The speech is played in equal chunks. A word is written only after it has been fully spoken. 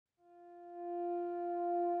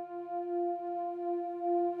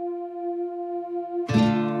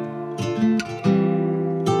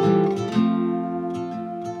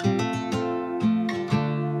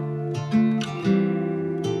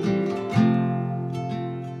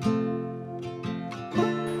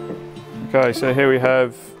Okay, so here we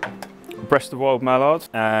have breast of wild mallard,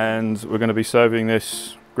 and we're going to be serving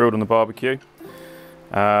this grilled on the barbecue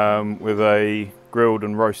with a grilled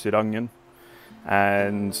and roasted onion,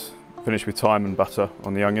 and finished with thyme and butter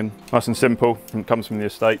on the onion. Nice and simple, it comes from the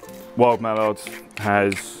estate. Wild mallard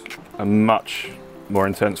has a much more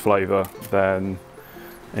intense flavour than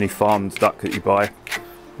any farmed duck that you buy.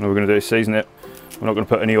 What we're going to do is season it. We're not going to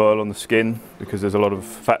put any oil on the skin because there's a lot of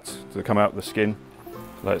fat to come out of the skin.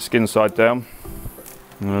 Let it skin side down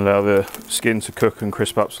and allow the skin to cook and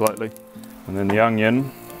crisp up slightly. And then the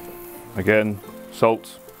onion, again,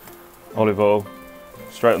 salt, olive oil,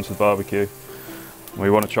 straight onto the barbecue.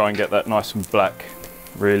 We want to try and get that nice and black,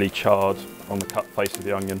 really charred on the cut face of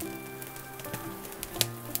the onion.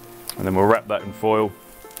 And then we'll wrap that in foil,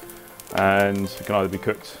 and it can either be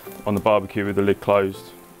cooked on the barbecue with the lid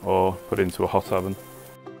closed or put into a hot oven.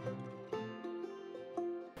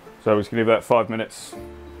 So we're just going to leave that 5 minutes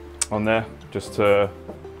on there just to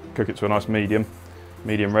cook it to a nice medium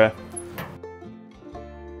rare.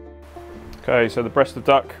 Okay, so the breast of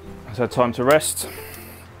duck has had time to rest,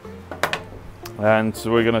 and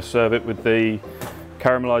so we're going to serve it with the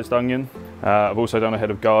caramelised onion. I've also done a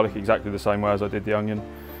head of garlic exactly the same way as I did the onion,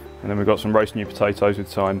 and then we've got some roast new potatoes with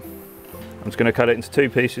thyme. I'm just going to cut it into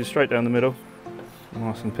 2 pieces straight down the middle,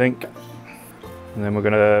 nice and pink, and then we're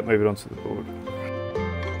going to move it onto the board.